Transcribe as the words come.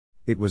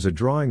It was a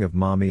drawing of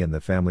Mommy and the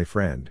family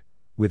friend,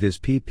 with his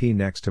PP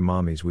next to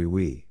Mommy's wee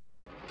wee.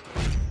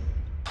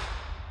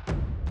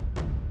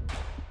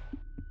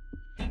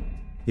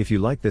 If you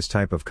like this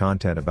type of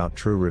content about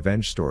true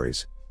revenge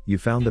stories, you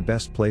found the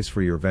best place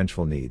for your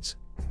vengeful needs.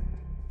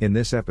 In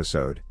this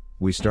episode,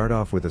 we start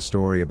off with a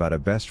story about a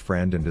best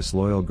friend and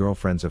disloyal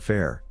girlfriend's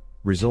affair,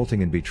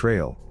 resulting in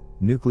betrayal,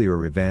 nuclear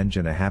revenge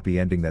and a happy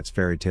ending that's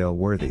fairy tale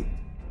worthy.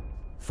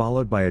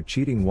 Followed by a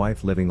cheating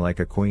wife living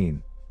like a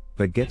queen,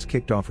 but gets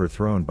kicked off her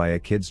throne by a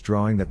kid's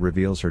drawing that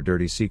reveals her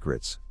dirty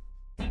secrets.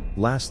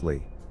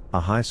 Lastly, a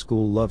high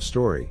school love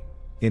story,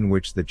 in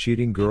which the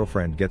cheating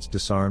girlfriend gets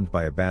disarmed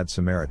by a bad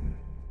Samaritan.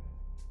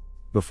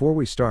 Before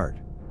we start,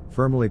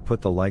 firmly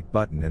put the like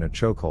button in a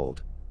chokehold,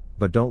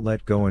 but don't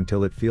let go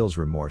until it feels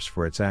remorse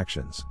for its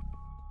actions.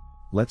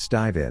 Let's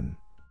dive in.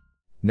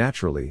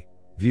 Naturally,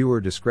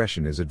 viewer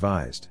discretion is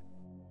advised.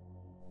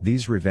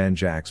 These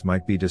revenge acts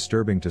might be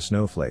disturbing to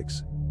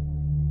snowflakes.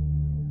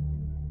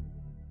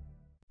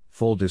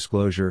 Full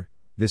disclosure,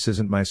 this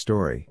isn't my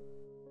story.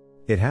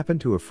 It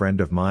happened to a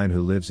friend of mine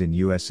who lives in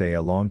USA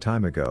a long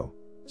time ago,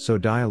 so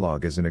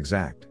dialogue isn't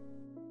exact.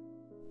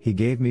 He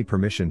gave me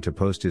permission to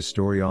post his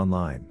story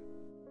online.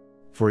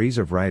 For ease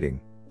of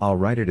writing, I'll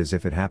write it as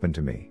if it happened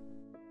to me.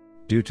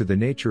 Due to the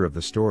nature of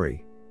the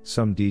story,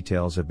 some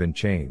details have been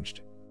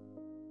changed.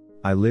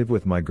 I live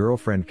with my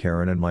girlfriend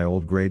Karen and my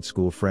old grade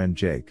school friend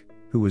Jake,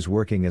 who is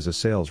working as a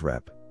sales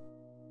rep.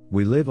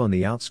 We live on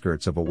the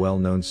outskirts of a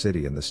well-known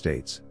city in the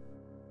States.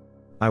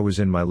 I was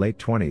in my late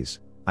 20s,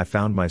 I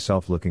found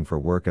myself looking for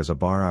work as a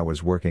bar I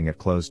was working at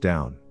closed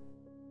down.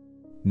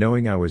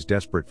 Knowing I was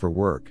desperate for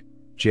work,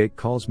 Jake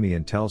calls me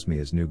and tells me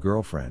his new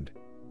girlfriend,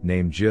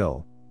 named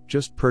Jill,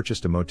 just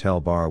purchased a motel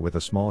bar with a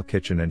small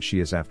kitchen and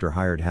she is after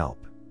hired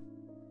help.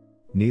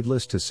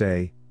 Needless to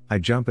say, I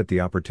jump at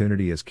the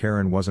opportunity as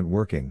Karen wasn't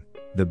working,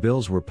 the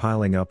bills were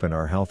piling up and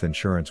our health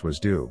insurance was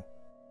due.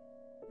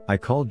 I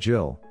called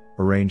Jill,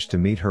 arranged to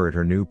meet her at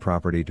her new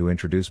property to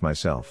introduce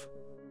myself.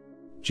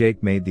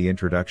 Jake made the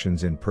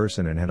introductions in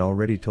person and had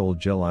already told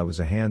Jill I was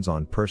a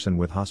hands-on person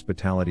with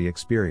hospitality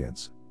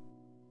experience.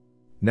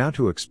 Now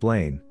to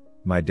explain,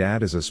 my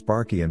dad is a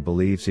Sparky and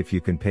believes if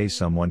you can pay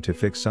someone to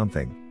fix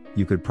something,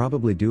 you could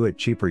probably do it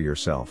cheaper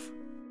yourself.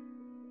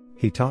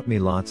 He taught me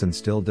lots and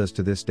still does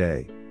to this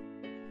day.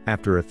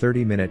 After a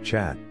 30-minute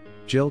chat,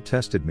 Jill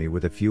tested me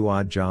with a few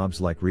odd jobs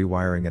like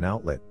rewiring an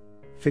outlet,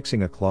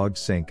 fixing a clogged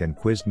sink and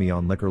quizzed me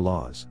on liquor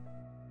laws.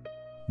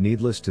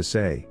 Needless to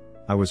say,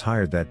 I was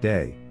hired that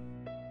day.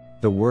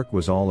 The work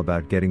was all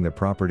about getting the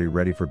property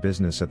ready for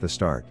business at the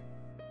start.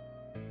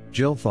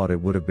 Jill thought it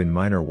would have been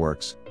minor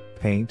works,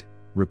 paint,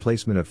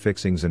 replacement of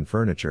fixings and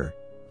furniture,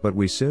 but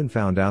we soon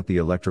found out the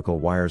electrical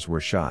wires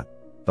were shot,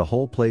 the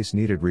whole place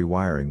needed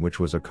rewiring, which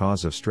was a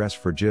cause of stress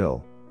for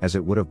Jill, as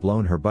it would have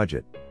blown her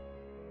budget.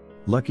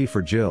 Lucky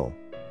for Jill,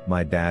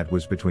 my dad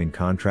was between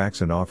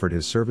contracts and offered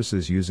his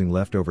services using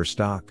leftover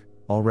stock,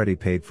 already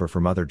paid for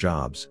from other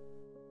jobs.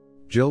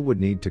 Jill would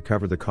need to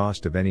cover the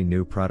cost of any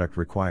new product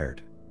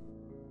required.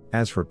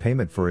 As for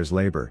payment for his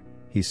labor,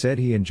 he said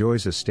he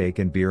enjoys a steak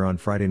and beer on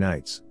Friday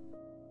nights.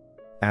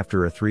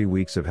 After 3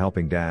 weeks of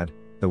helping Dad,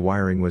 the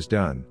wiring was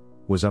done,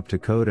 was up to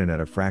code and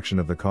at a fraction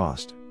of the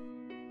cost.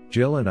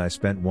 Jill and I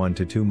spent 1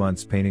 to 2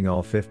 months painting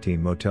all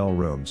 15 motel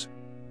rooms,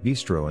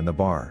 bistro and the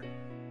bar.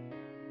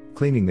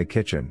 Cleaning the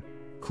kitchen,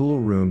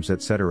 cool rooms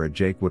etc.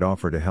 Jake would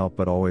offer to help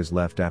but always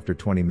left after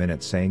 20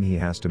 minutes saying he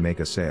has to make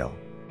a sale.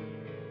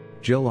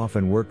 Jill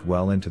often worked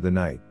well into the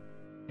night.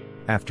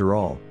 After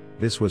all,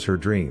 this was her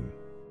dream.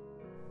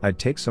 I'd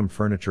take some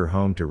furniture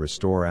home to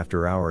restore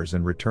after hours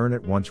and return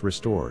it once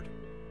restored.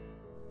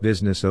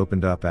 Business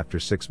opened up after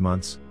 6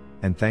 months,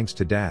 and thanks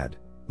to Dad,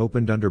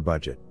 opened under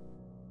budget.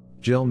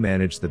 Jill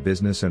managed the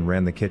business and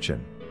ran the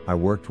kitchen, I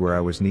worked where I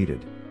was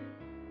needed.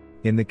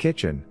 In the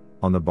kitchen,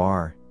 on the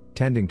bar,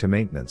 tending to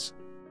maintenance.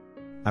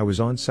 I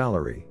was on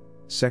salary,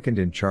 second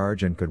in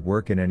charge and could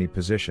work in any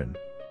position.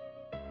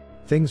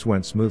 Things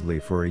went smoothly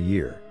for a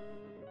year.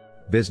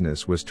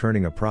 Business was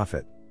turning a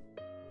profit.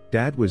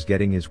 Dad was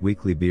getting his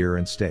weekly beer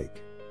and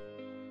steak.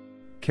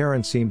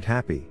 Karen seemed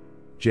happy.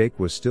 Jake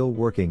was still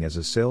working as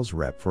a sales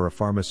rep for a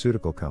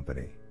pharmaceutical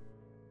company.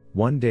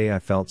 One day I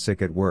felt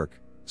sick at work,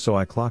 so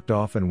I clocked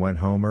off and went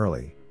home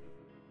early.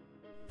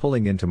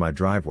 Pulling into my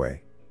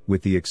driveway,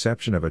 with the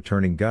exception of a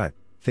turning gut,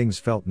 things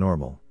felt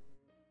normal.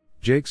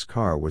 Jake's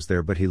car was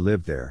there but he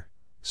lived there,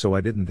 so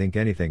I didn't think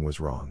anything was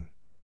wrong.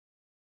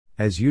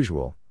 As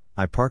usual,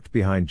 I parked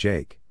behind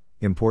Jake,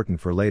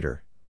 important for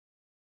later.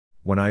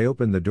 When I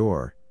opened the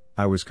door,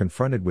 I was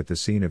confronted with the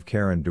scene of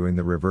Karen doing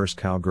the reverse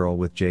cowgirl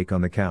with Jake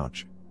on the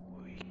couch.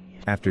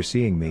 After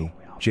seeing me,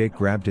 Jake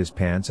grabbed his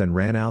pants and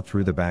ran out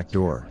through the back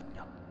door.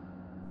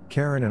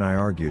 Karen and I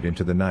argued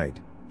into the night.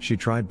 She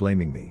tried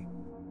blaming me,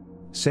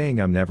 saying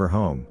I'm never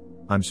home,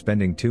 I'm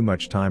spending too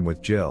much time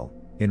with Jill.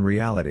 In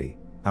reality,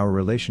 our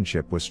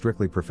relationship was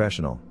strictly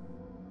professional.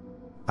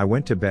 I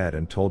went to bed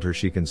and told her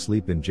she can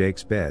sleep in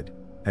Jake's bed,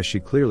 as she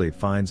clearly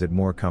finds it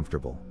more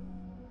comfortable.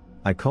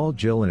 I called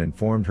Jill and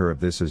informed her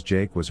of this as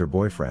Jake was her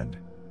boyfriend.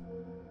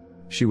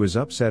 She was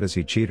upset as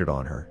he cheated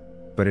on her,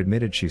 but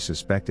admitted she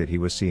suspected he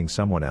was seeing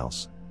someone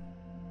else.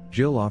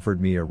 Jill offered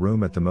me a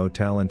room at the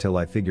motel until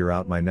I figure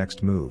out my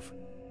next move.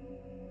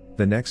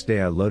 The next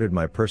day I loaded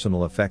my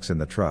personal effects in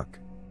the truck.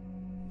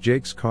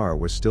 Jake's car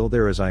was still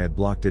there as I had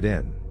blocked it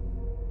in.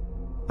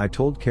 I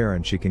told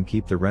Karen she can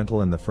keep the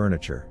rental and the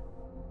furniture.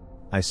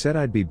 I said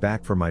I'd be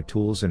back for my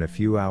tools in a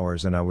few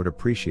hours and I would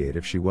appreciate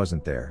if she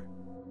wasn't there.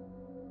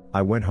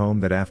 I went home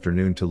that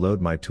afternoon to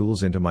load my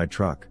tools into my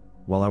truck.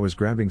 While I was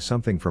grabbing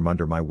something from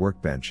under my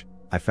workbench,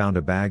 I found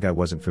a bag I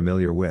wasn't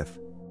familiar with.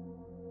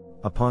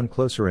 Upon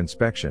closer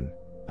inspection,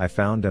 I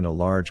found in a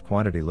large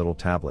quantity little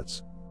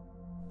tablets.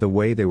 The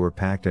way they were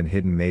packed and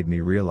hidden made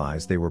me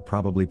realize they were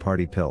probably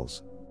party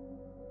pills.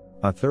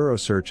 A thorough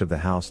search of the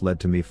house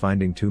led to me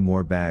finding 2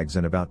 more bags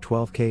and about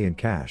 $12,000 in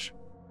cash.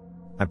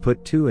 I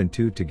put 2 and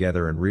 2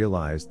 together and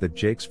realized that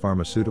Jake's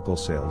pharmaceutical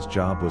sales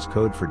job was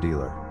code for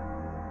dealer.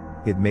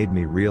 It made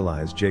me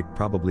realize Jake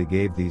probably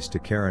gave these to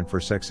Karen for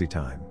sexy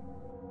time.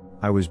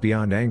 I was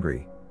beyond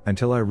angry,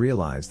 until I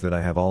realized that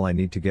I have all I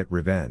need to get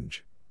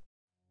revenge.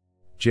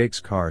 Jake's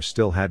car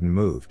still hadn't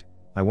moved.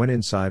 I went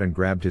inside and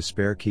grabbed his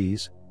spare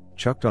keys,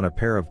 chucked on a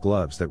pair of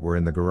gloves that were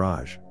in the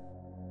garage.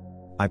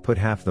 I put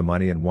half the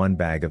money and 1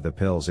 bag of the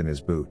pills in his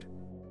boot.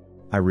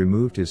 I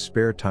removed his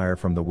spare tire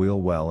from the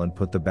wheel well and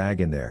put the bag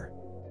in there.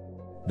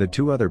 The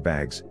 2 other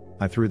bags,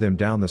 I threw them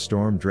down the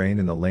storm drain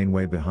in the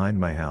laneway behind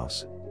my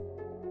house.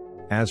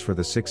 As for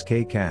the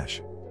 $6,000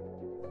 cash,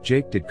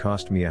 Jake did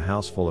cost me a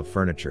house full of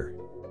furniture.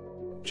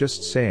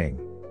 Just saying.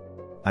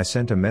 I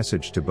sent a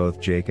message to both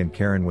Jake and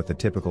Karen with the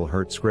typical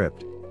hurt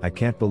script. I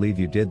can't believe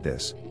you did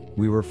this.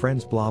 We were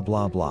friends blah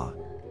blah blah.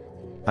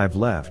 I've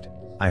left.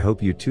 I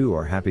hope you two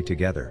are happy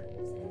together.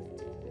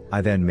 I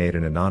then made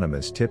an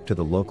anonymous tip to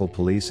the local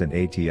police and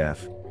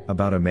ATF,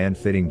 about a man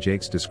fitting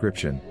Jake's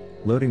description,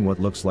 loading what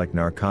looks like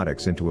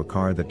narcotics into a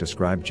car that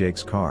described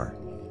Jake's car.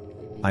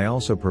 I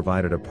also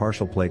provided a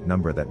partial plate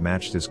number that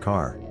matched his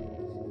car.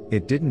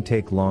 It didn't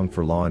take long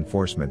for law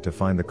enforcement to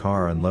find the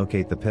car and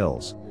locate the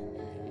pills.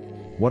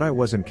 What I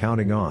wasn't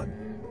counting on,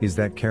 is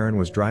that Karen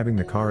was driving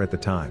the car at the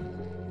time.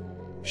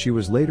 She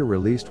was later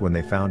released when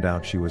they found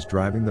out she was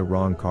driving the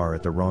wrong car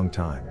at the wrong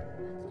time.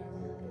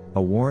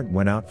 A warrant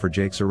went out for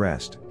Jake's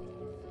arrest.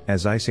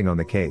 As icing on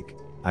the cake,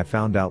 I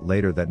found out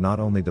later that not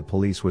only the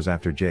police was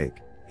after Jake,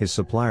 his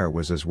supplier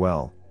was as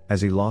well,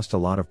 as he lost a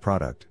lot of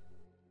product.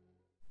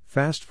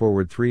 Fast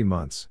forward 3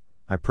 months,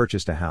 I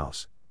purchased a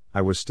house.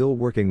 I was still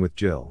working with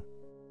Jill.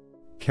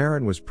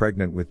 Karen was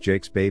pregnant with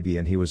Jake's baby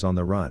and he was on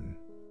the run.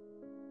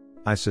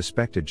 I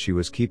suspected she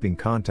was keeping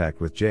contact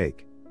with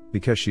Jake,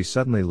 because she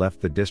suddenly left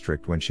the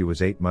district when she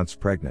was 8 months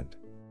pregnant.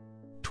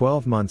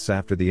 12 months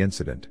after the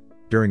incident,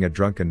 during a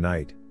drunken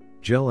night,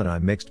 Jill and I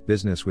mixed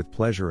business with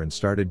pleasure and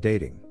started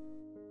dating.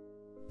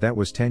 That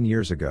was 10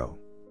 years ago.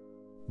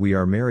 We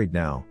are married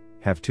now,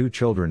 have 2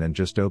 children and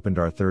just opened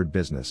our 3rd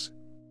business.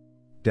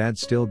 Dad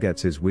still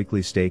gets his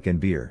weekly steak and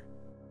beer.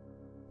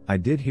 I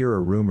did hear a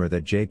rumor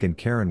that Jake and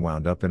Karen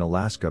wound up in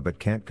Alaska but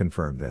can't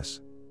confirm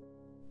this.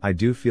 I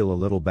do feel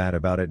a little bad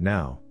about it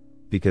now,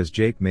 because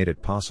Jake made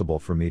it possible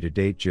for me to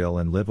date Jill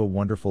and live a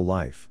wonderful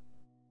life.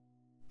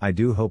 I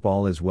do hope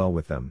all is well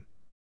with them.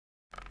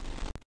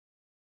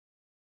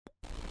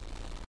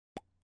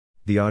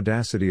 The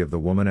audacity of the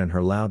woman and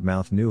her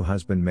loudmouth new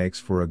husband makes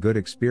for a good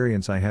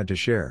experience I had to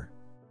share.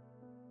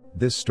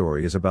 This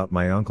story is about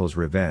my uncle's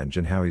revenge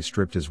and how he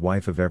stripped his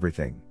wife of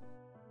everything.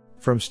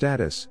 From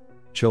status,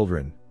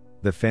 children,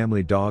 the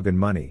family dog and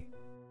money.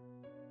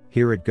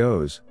 Here it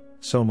goes.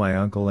 So my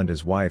uncle and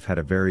his wife had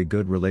a very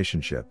good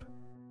relationship.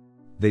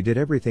 They did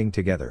everything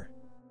together.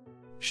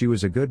 She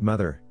was a good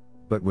mother,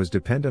 but was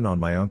dependent on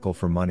my uncle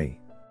for money.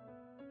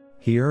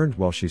 He earned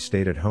while she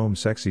stayed at home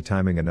sexy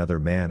timing another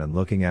man and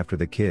looking after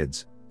the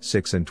kids,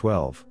 6 and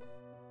 12.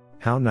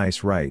 How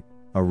nice, right?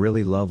 A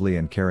really lovely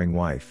and caring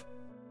wife.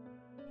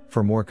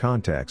 For more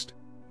context,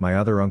 my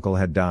other uncle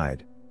had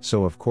died,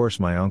 so of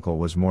course my uncle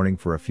was mourning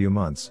for a few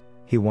months.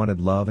 He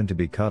wanted love and to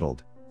be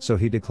cuddled, so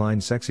he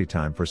declined sexy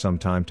time for some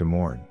time to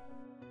mourn.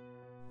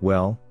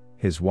 Well,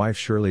 his wife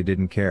surely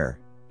didn't care.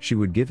 She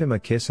would give him a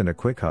kiss and a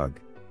quick hug,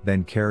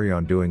 then carry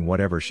on doing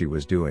whatever she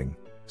was doing,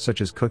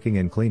 such as cooking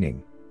and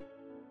cleaning.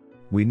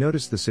 We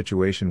noticed the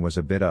situation was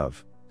a bit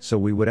of, so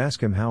we would ask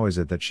him how is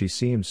it that she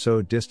seemed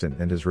so distant,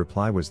 and his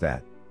reply was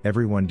that,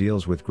 everyone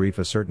deals with grief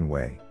a certain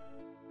way.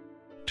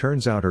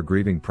 Turns out her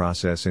grieving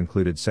process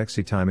included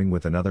sexy timing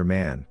with another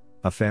man,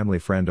 a family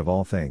friend of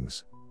all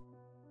things.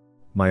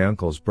 My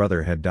uncle's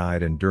brother had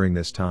died, and during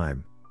this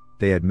time,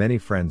 they had many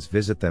friends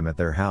visit them at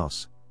their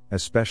house,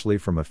 especially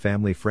from a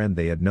family friend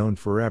they had known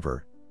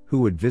forever, who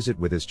would visit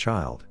with his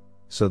child,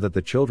 so that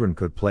the children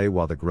could play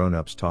while the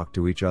grown-ups talked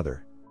to each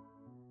other.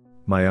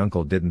 My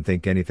uncle didn't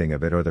think anything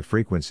of it or the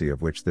frequency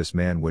of which this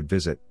man would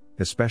visit,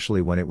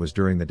 especially when it was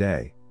during the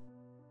day.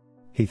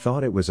 He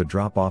thought it was a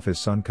drop off his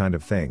son kind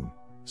of thing,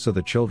 so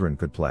the children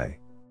could play.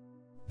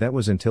 That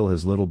was until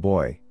his little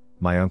boy,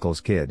 my uncle's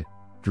kid,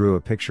 drew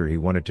a picture he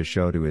wanted to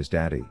show to his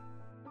daddy.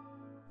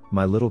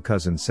 My little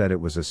cousin said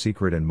it was a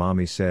secret and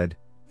mommy said,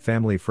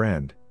 family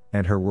friend,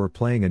 and her were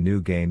playing a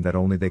new game that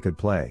only they could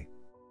play.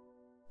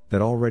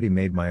 that already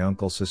made my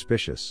uncle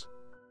suspicious.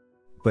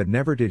 But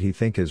never did he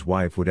think his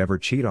wife would ever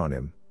cheat on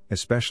him,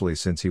 especially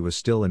since he was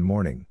still in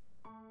mourning.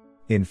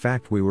 In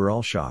fact, we were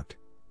all shocked.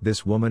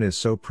 This woman is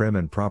so prim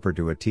and proper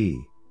to a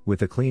T,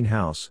 with a clean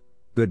house,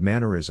 good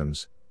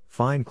mannerisms,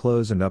 fine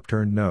clothes and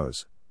upturned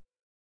nose.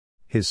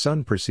 His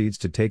son proceeds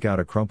to take out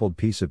a crumpled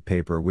piece of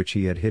paper which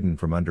he had hidden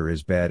from under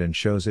his bed and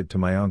shows it to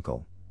my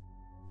uncle,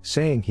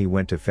 saying he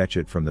went to fetch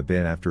it from the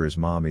bin after his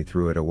mommy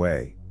threw it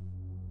away.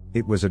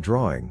 It was a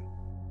drawing.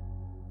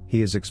 He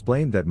has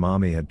explained that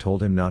mommy had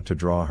told him not to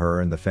draw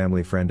her and the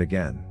family friend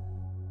again,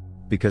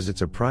 because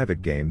it's a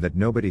private game that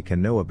nobody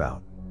can know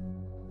about.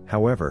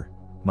 However,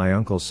 my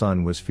uncle's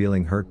son was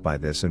feeling hurt by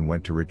this and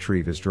went to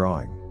retrieve his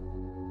drawing.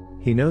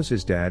 He knows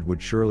his dad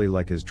would surely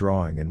like his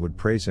drawing and would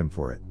praise him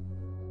for it.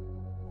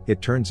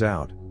 It turns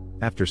out,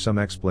 after some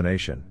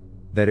explanation,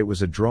 that it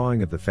was a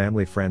drawing of the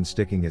family friend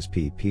sticking his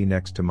pee-pee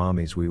next to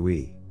mommy's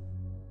wee-wee.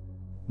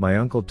 My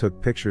uncle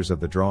took pictures of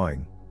the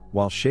drawing,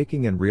 while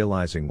shaking and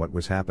realizing what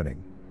was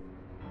happening.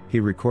 He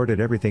recorded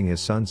everything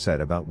his son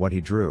said about what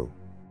he drew.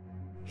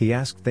 He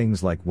asked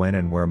things like when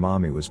and where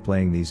mommy was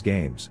playing these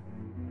games.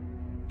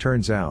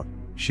 Turns out,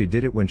 she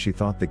did it when she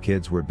thought the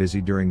kids were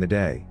busy during the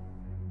day,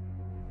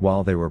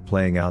 while they were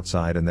playing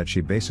outside, and that she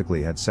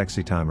basically had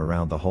sexy time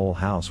around the whole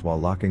house while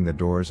locking the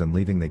doors and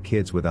leaving the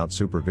kids without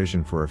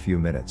supervision for a few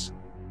minutes.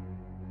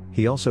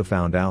 He also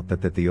found out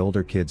that the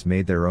older kids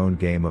made their own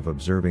game of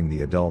observing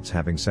the adults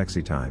having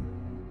sexy time.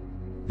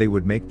 They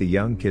would make the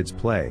young kids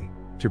play,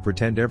 to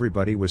pretend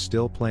everybody was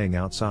still playing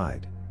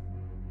outside.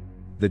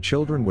 The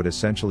children would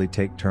essentially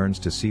take turns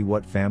to see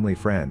what family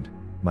friend,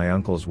 my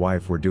uncle's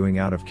wife, were doing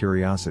out of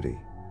curiosity.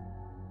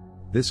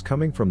 This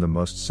coming from the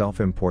most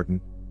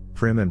self-important,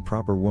 prim and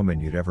proper woman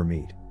you'd ever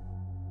meet.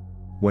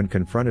 When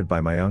confronted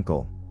by my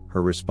uncle,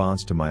 her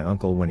response to my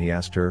uncle when he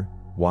asked her,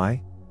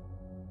 why?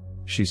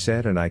 She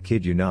said, and I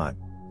kid you not,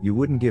 you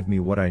wouldn't give me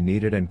what I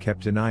needed and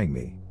kept denying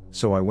me,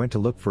 so I went to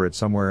look for it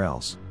somewhere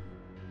else.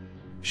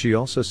 She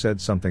also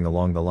said something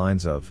along the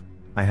lines of,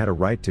 I had a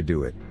right to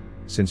do it,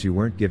 since you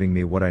weren't giving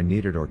me what I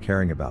needed or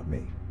caring about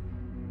me.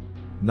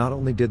 Not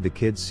only did the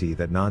kids see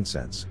that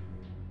nonsense,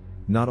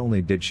 not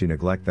only did she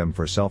neglect them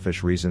for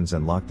selfish reasons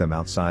and lock them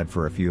outside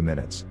for a few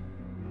minutes,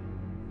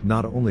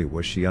 not only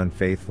was she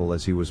unfaithful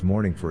as he was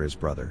mourning for his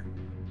brother,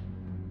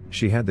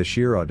 she had the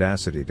sheer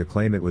audacity to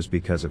claim it was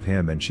because of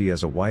him and she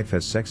as a wife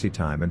has sexy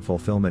time and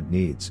fulfillment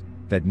needs,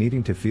 that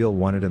needing to feel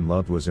wanted and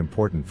loved was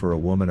important for a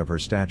woman of her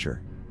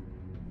stature.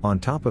 On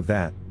top of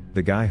that,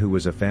 the guy who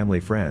was a family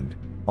friend,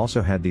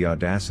 also had the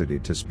audacity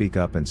to speak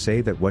up and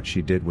say that what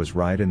she did was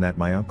right and that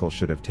my uncle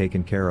should have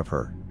taken care of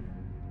her.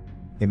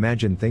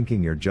 Imagine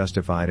thinking you're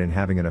justified in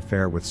having an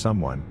affair with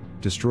someone,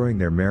 destroying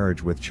their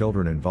marriage with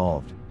children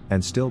involved,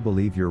 and still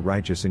believe you're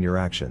righteous in your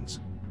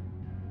actions.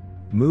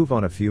 Move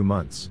on a few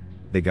months,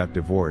 they got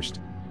divorced,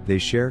 they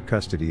share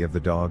custody of the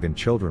dog and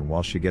children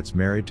while she gets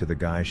married to the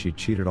guy she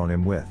cheated on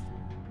him with.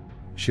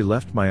 She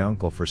left my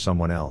uncle for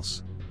someone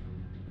else.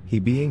 He,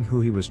 being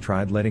who he was,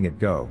 tried letting it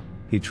go.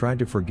 He tried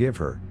to forgive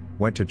her,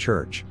 went to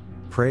church,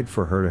 prayed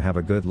for her to have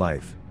a good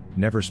life,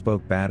 never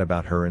spoke bad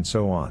about her and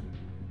so on.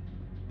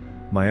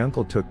 My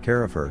uncle took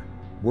care of her,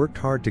 worked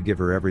hard to give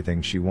her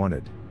everything she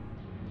wanted.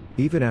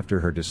 Even after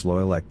her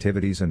disloyal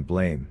activities and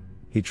blame,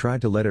 he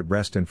tried to let it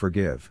rest and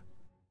forgive.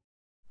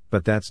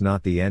 But that's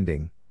not the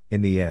ending.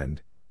 In the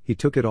end, he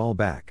took it all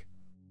back.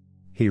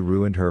 He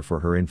ruined her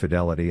for her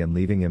infidelity and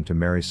leaving him to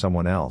marry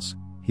someone else.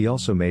 He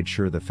also made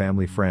sure the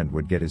family friend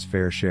would get his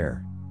fair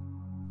share.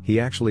 He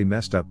actually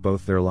messed up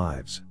both their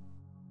lives.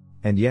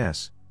 And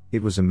yes,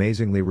 it was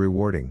amazingly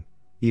rewarding,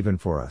 even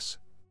for us.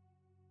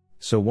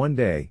 So one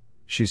day,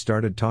 she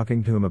started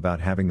talking to him about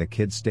having the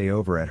kids stay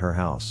over at her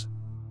house.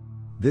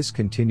 This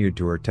continued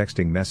to her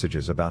texting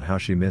messages about how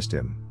she missed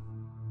him.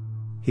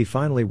 He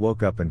finally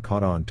woke up and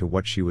caught on to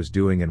what she was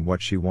doing and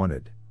what she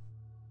wanted.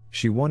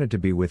 She wanted to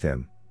be with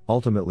him,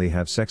 ultimately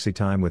have sexy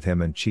time with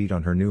him and cheat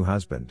on her new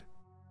husband.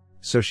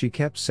 So she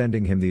kept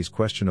sending him these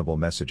questionable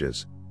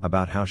messages,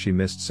 about how she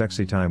missed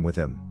sexy time with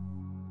him.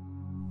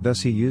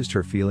 Thus he used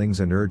her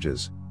feelings and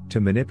urges, to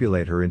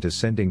manipulate her into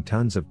sending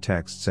tons of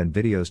texts and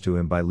videos to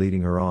him by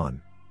leading her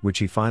on, which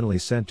he finally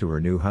sent to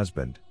her new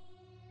husband.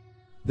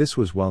 This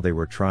was while they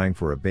were trying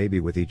for a baby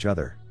with each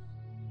other.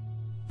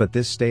 But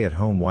this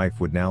stay-at-home wife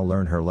would now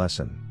learn her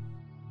lesson.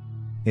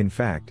 In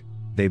fact,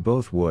 they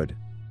both would.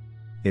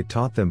 It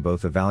taught them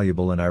both a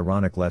valuable and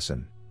ironic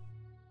lesson.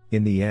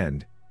 In the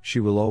end, she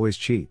will always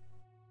cheat.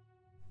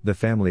 The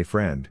family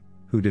friend,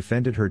 who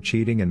defended her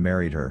cheating and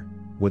married her,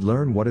 would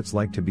learn what it's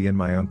like to be in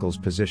my uncle's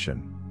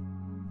position.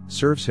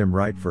 Serves him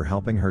right for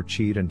helping her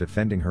cheat and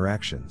defending her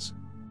actions.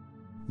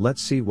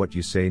 Let's see what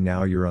you say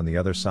now you're on the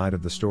other side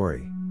of the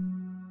story.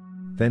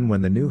 Then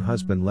when the new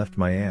husband left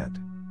my aunt,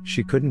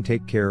 she couldn't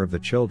take care of the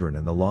children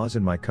and the laws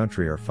in my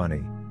country are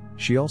funny.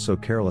 She also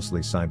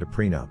carelessly signed a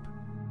prenup.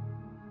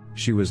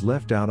 She was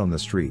left out on the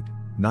street,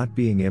 not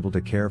being able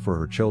to care for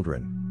her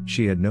children.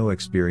 She had no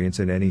experience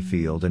in any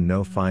field and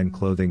no fine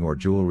clothing or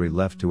jewelry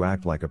left to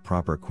act like a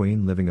proper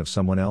queen living of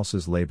someone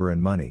else's labor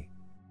and money.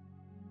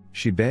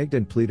 She begged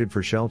and pleaded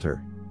for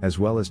shelter, as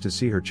well as to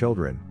see her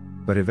children,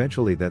 but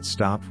eventually that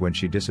stopped when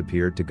she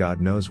disappeared to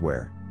God knows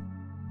where.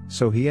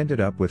 So he ended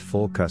up with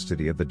full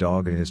custody of the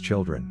dog and his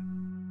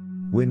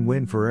children.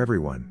 Win-win for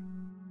everyone.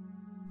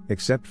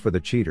 Except for the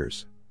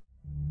cheaters.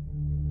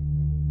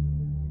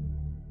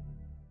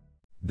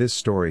 This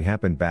story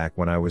happened back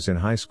when I was in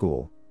high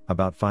school,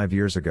 about 5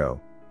 years ago,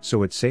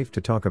 so it's safe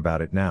to talk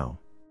about it now.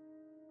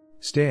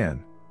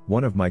 Stan,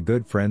 one of my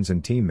good friends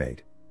and teammate,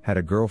 had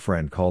a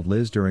girlfriend called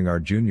Liz during our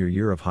junior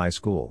year of high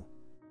school.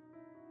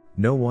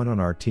 No one on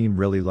our team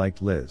really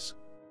liked Liz.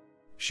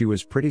 She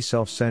was pretty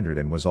self-centered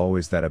and was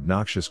always that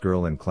obnoxious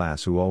girl in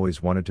class who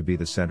always wanted to be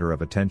the center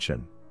of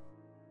attention.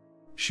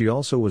 She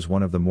also was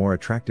one of the more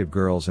attractive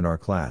girls in our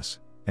class,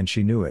 and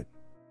she knew it.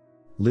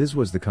 Liz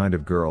was the kind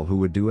of girl who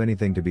would do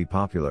anything to be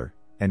popular,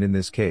 and in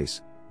this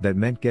case, that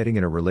meant getting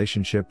in a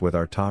relationship with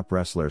our top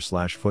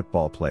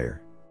wrestler/football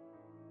player.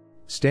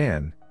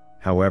 Stan,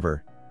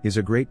 however, is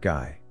a great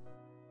guy.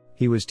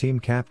 He was team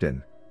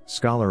captain,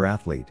 scholar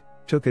athlete,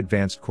 took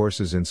advanced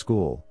courses in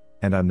school,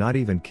 and I'm not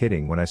even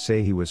kidding when I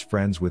say he was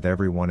friends with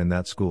everyone in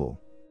that school.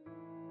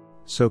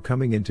 So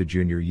coming into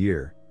junior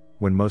year,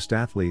 when most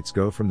athletes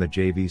go from the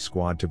JV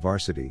squad to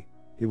varsity,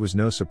 it was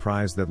no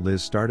surprise that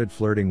Liz started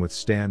flirting with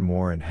Stan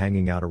more and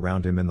hanging out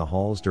around him in the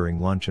halls during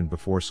lunch and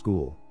before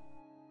school.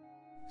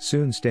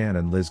 Soon Stan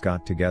and Liz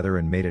got together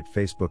and made it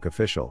Facebook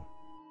official.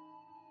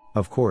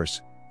 Of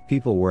course,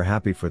 people were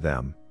happy for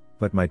them,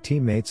 but my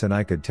teammates and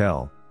I could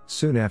tell,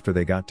 soon after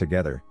they got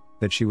together,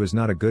 that she was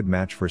not a good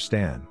match for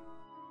Stan.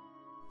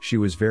 She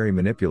was very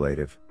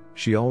manipulative.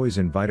 She always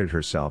invited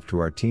herself to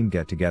our team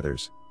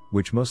get-togethers,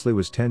 which mostly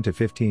was 10 to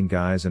 15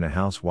 guys in a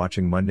house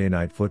watching Monday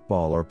Night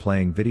Football or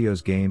playing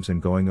videos games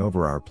and going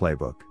over our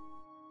playbook.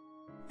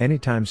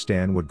 Anytime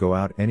Stan would go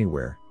out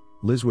anywhere,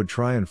 Liz would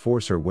try and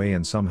force her way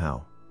in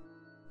somehow.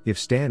 If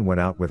Stan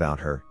went out without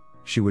her,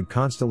 she would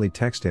constantly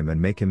text him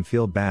and make him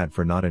feel bad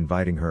for not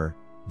inviting her,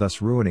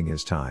 thus ruining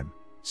his time,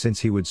 since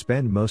he would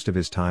spend most of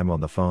his time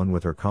on the phone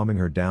with her calming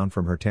her down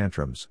from her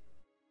tantrums.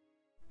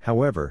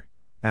 However,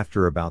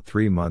 after about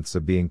 3 months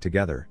of being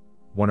together,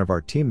 one of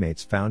our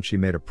teammates found she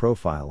made a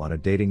profile on a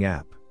dating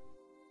app.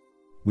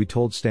 We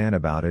told Stan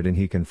about it and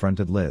he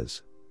confronted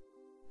Liz.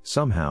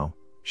 Somehow,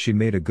 she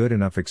made a good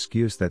enough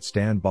excuse that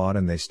Stan bought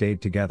and they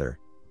stayed together,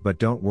 but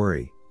don't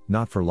worry,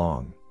 not for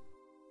long.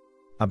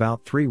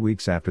 About 3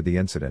 weeks after the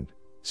incident,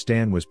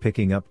 Stan was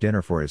picking up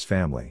dinner for his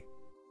family.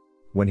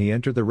 When he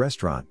entered the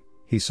restaurant,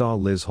 he saw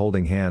Liz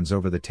holding hands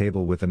over the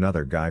table with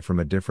another guy from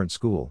a different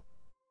school.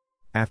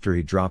 After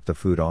he dropped the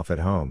food off at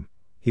home,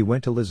 he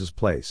went to Liz's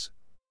place.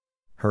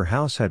 Her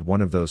house had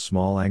one of those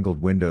small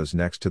angled windows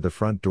next to the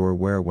front door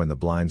where when the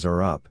blinds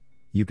are up,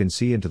 you can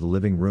see into the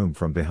living room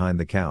from behind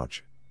the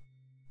couch.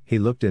 He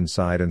looked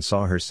inside and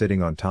saw her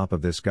sitting on top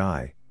of this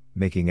guy,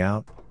 making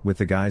out, with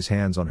the guy's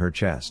hands on her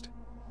chest.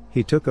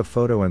 He took a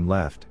photo and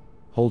left,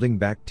 holding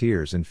back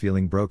tears and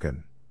feeling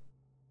broken.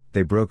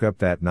 They broke up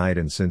that night,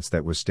 and since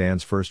that was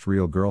Stan's first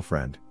real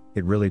girlfriend,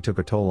 it really took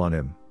a toll on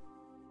him.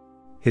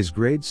 His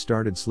grades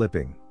started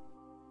slipping.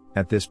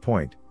 At this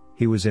point,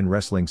 he was in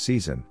wrestling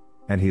season,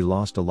 and he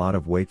lost a lot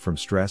of weight from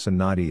stress and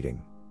not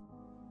eating.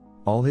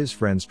 All his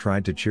friends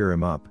tried to cheer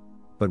him up,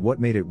 but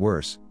what made it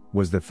worse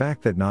was the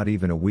fact that not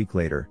even a week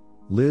later,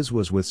 Liz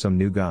was with some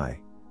new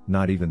guy,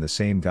 not even the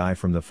same guy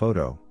from the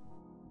photo.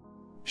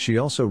 She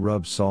also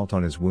rubbed salt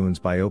on his wounds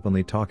by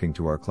openly talking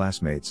to our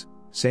classmates,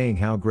 saying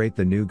how great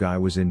the new guy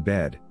was in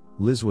bed.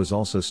 Liz was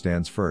also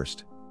Stan's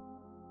first.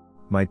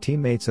 My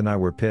teammates and I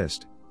were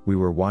pissed. We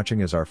were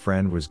watching as our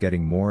friend was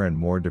getting more and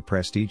more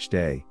depressed each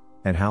day,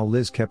 and how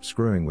Liz kept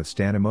screwing with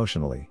Stan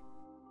emotionally.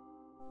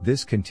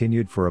 This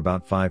continued for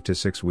about 5 to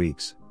 6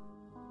 weeks.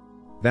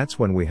 That's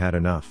when we had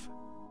enough.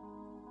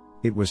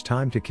 It was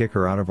time to kick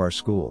her out of our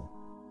school.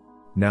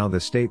 Now the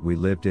state we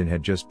lived in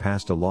had just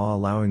passed a law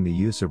allowing the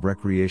use of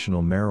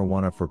recreational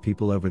marijuana for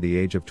people over the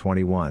age of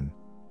 21,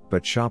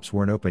 but shops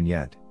weren't open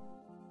yet.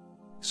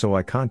 So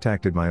I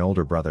contacted my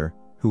older brother,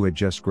 who had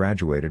just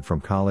graduated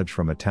from college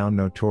from a town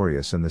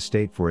notorious in the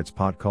state for its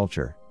pot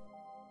culture.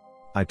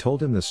 I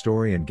told him the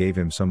story and gave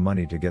him some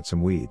money to get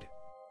some weed.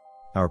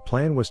 Our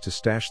plan was to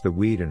stash the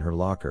weed in her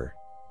locker,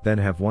 then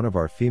have one of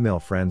our female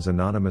friends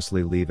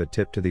anonymously leave a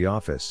tip to the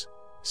office,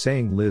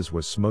 saying Liz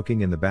was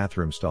smoking in the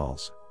bathroom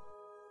stalls.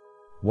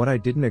 What I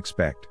didn't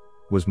expect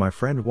was my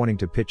friend wanting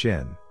to pitch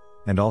in,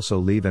 and also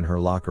leave in her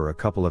locker a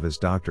couple of his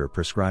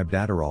doctor-prescribed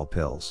Adderall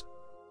pills.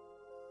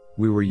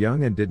 We were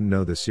young and didn't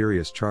know the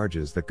serious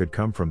charges that could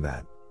come from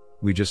that.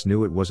 We just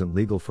knew it wasn't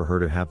legal for her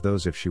to have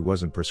those if she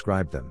wasn't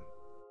prescribed them.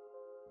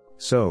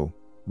 So,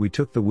 we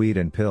took the weed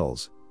and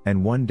pills,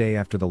 and one day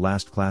after the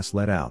last class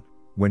let out,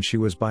 when she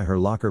was by her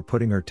locker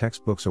putting her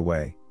textbooks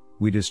away,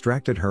 we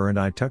distracted her and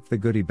I tucked the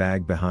goodie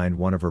bag behind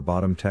one of her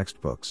bottom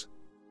textbooks.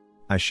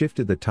 I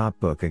shifted the top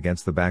book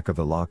against the back of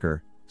the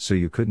locker, so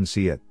you couldn't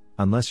see it,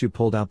 unless you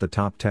pulled out the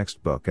top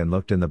textbook and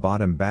looked in the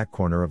bottom back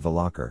corner of the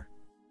locker.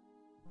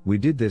 We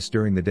did this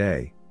during the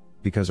day,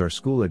 because our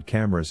school had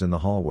cameras in the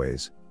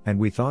hallways, and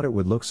we thought it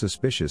would look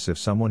suspicious if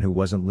someone who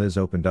wasn't Liz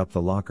opened up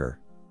the locker.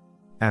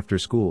 After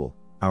school,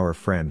 Our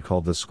friend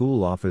called the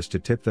school office to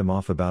tip them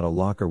off about a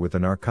locker with the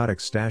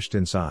narcotics stashed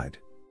inside.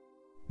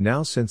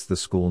 Now, since the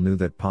school knew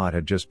that pot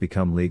had just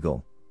become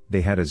legal,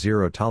 they had a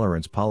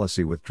zero-tolerance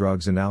policy with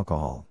drugs and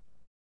alcohol.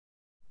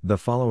 The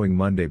following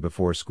Monday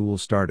before school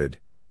started,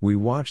 we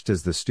watched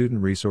as the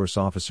student resource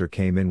officer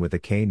came in with a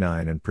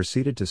K9 and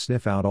proceeded to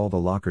sniff out all the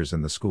lockers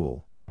in the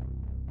school.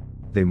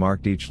 They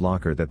marked each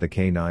locker that the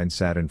K9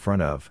 sat in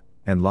front of,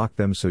 and locked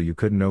them so you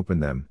couldn't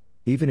open them,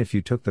 even if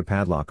you took the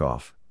padlock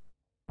off.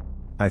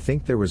 I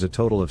think there was a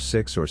total of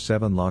 6 or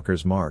 7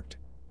 lockers marked,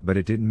 but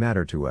it didn't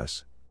matter to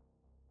us.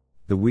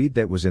 The weed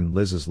that was in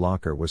Liz's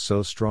locker was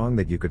so strong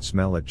that you could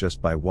smell it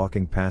just by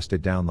walking past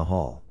it down the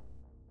hall.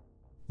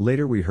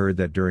 Later we heard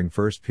that during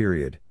first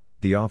period,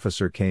 the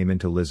officer came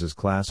into Liz's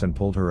class and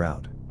pulled her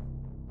out.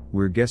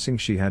 We're guessing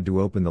she had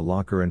to open the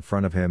locker in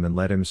front of him and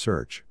let him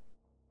search.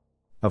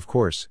 Of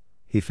course,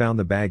 he found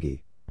the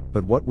baggie,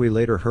 but what we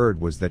later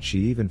heard was that she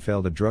even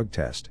failed a drug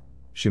test.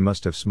 She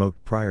must have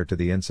smoked prior to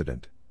the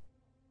incident.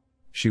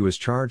 She was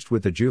charged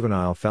with a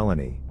juvenile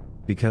felony,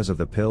 because of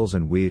the pills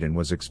and weed, and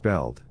was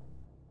expelled.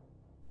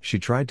 She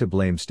tried to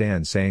blame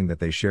Stan, saying that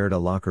they shared a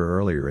locker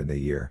earlier in the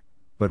year,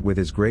 but with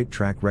his great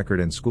track record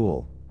in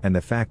school, and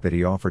the fact that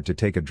he offered to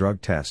take a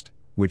drug test,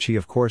 which he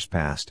of course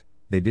passed,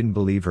 they didn't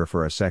believe her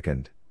for a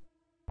second.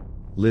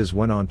 Liz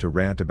went on to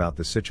rant about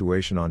the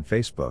situation on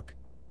Facebook,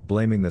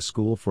 blaming the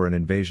school for an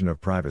invasion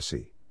of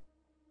privacy.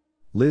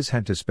 Liz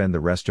had to spend the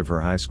rest of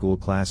her high school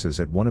classes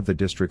at one of the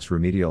district's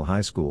remedial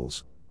high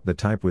schools, the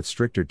type with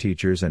stricter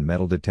teachers and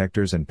metal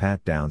detectors and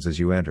pat-downs as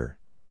you enter.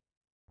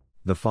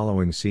 The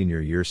following senior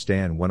year,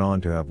 Stan went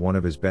on to have one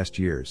of his best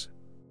years.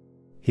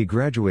 He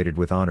graduated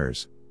with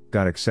honors,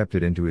 got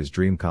accepted into his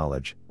dream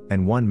college,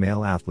 and won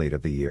Male Athlete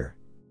of the Year.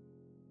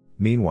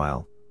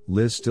 Meanwhile,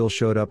 Liz still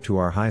showed up to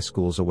our high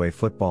school's away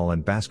football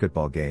and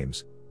basketball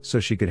games, so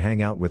she could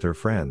hang out with her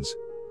friends,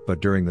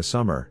 but during the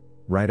summer,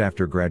 right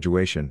after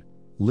graduation,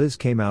 Liz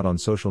came out on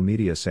social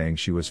media saying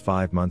she was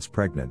 5 months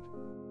pregnant.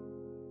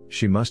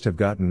 She must have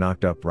gotten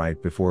knocked up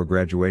right before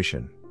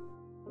graduation.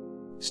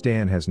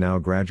 Stan has now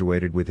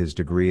graduated with his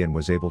degree and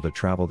was able to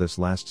travel this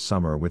last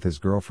summer with his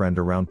girlfriend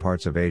around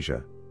parts of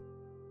Asia.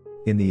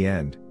 In the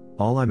end,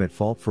 all I'm at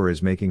fault for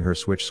is making her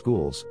switch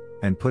schools,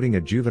 and putting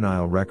a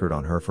juvenile record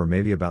on her for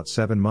maybe about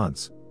 7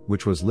 months,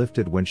 which was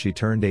lifted when she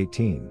turned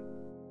 18.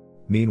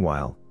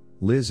 Meanwhile,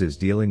 Liz is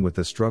dealing with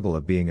the struggle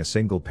of being a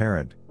single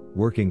parent,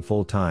 working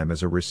full-time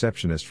as a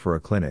receptionist for a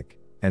clinic,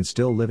 and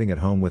still living at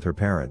home with her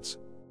parents.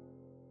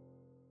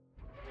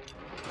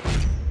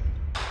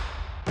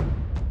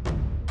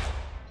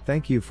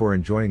 Thank you for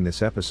enjoying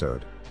this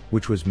episode,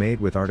 which was made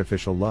with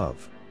artificial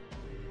love.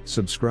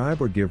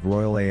 Subscribe or give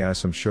Royal AI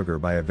some sugar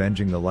by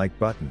avenging the like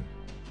button.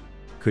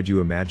 Could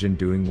you imagine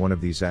doing one of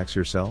these acts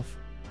yourself?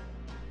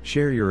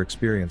 Share your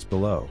experience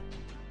below.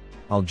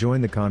 I'll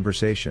join the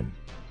conversation.